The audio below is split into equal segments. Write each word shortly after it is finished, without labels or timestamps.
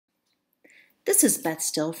This is Beth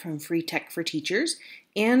Still from Free Tech for Teachers,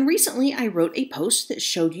 and recently I wrote a post that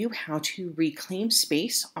showed you how to reclaim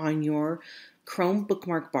space on your Chrome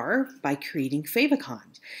bookmark bar by creating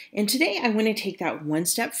favicons. And today I want to take that one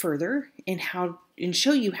step further and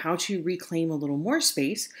show you how to reclaim a little more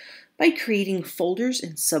space by creating folders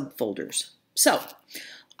and subfolders. So,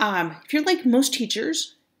 if you're like most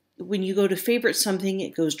teachers, when you go to favorite something,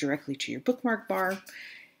 it goes directly to your bookmark bar,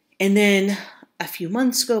 and then a few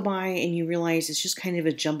months go by and you realize it's just kind of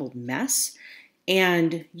a jumbled mess,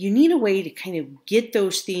 and you need a way to kind of get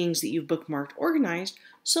those things that you've bookmarked organized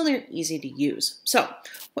so they're easy to use. So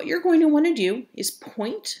what you're going to want to do is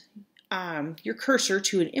point your cursor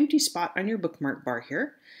to an empty spot on your bookmark bar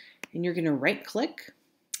here, and you're going to right click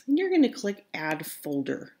and you're going to click Add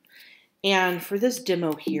Folder. And for this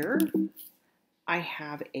demo here, I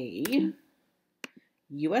have a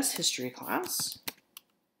US history class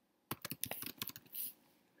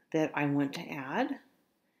that I want to add,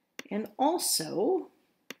 and also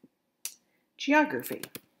geography,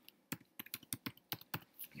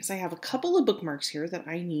 because I have a couple of bookmarks here that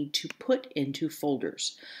I need to put into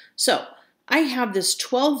folders. So I have this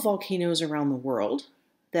 12 volcanoes around the world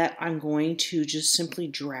that I'm going to just simply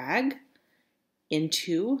drag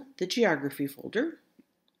into the geography folder,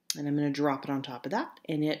 and I'm going to drop it on top of that,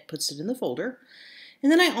 and it puts it in the folder.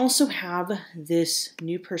 And then I also have this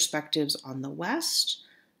new perspectives on the West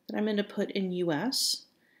that I'm going to put in US,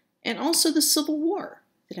 and also the Civil War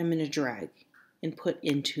that I'm going to drag and put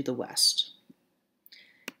into the West.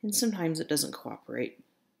 And sometimes it doesn't cooperate.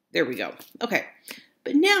 There we go. Okay,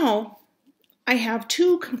 but now I have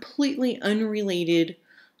two completely unrelated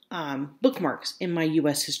bookmarks in my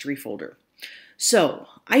US history folder. So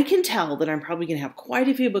I can tell that I'm probably going to have quite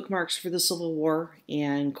a few bookmarks for the Civil War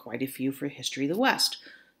and quite a few for History of the West.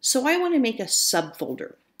 So I want to make a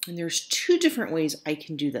subfolder. And there's two different ways I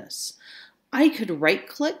can do this. I could right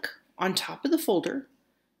click on top of the folder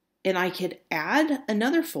and I could add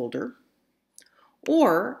another folder,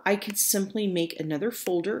 or I could simply make another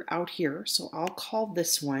folder out here. So I'll call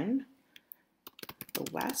this one the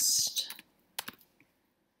West.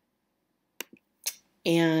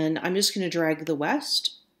 And I'm just going to drag the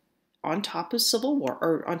West on top of Civil War,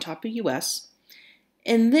 or on top of US.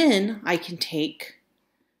 And then I can take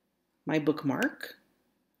my bookmark,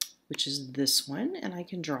 which is this one, and I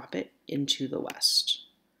can drop it into the West.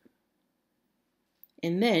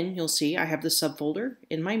 And then you'll see I have the subfolder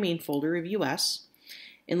in my main folder of US.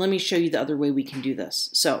 And let me show you the other way we can do this.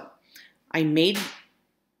 So I made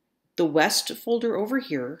the West folder over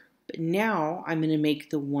here, but now I'm going to make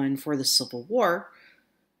the one for the Civil War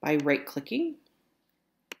by right-clicking,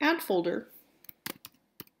 Add Folder,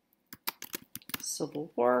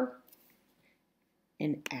 Civil War,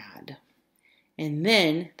 and Add. And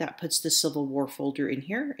then that puts the Civil War folder in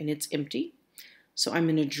here, and it's empty. So I'm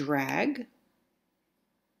going to drag,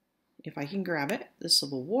 if I can grab it, the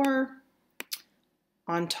Civil War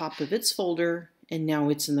on top of its folder, and now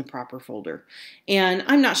it's in the proper folder. And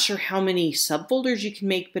I'm not sure how many subfolders you can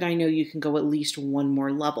make, but I know you can go at least one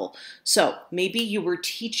more level. So maybe you were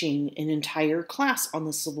teaching an entire class on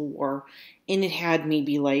the Civil War, and it had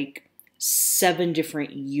maybe like 7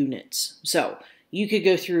 different units. So you could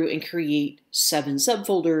go through and create 7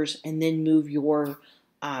 subfolders and then move your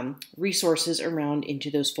resources around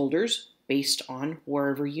into those folders based on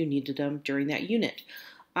wherever you needed them during that unit.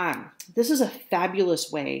 This is a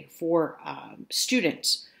fabulous way for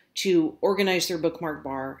students to organize their bookmark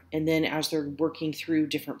bar, and then as they're working through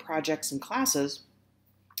different projects and classes,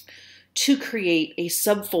 to create a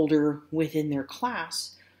subfolder within their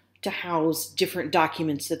class to house different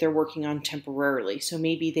documents that they're working on temporarily. So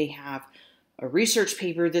maybe they have a research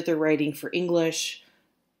paper that they're writing for English,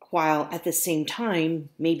 while at the same time,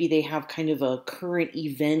 maybe they have kind of a current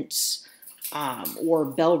events or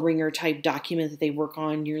bell ringer type document that they work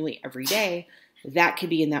on nearly every day. That could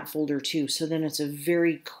be in that folder too. So then it's a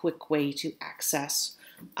very quick way to access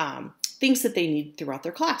things that they need throughout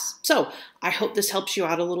their class. So I hope this helps you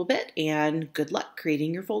out a little bit, and good luck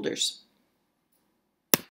creating your folders.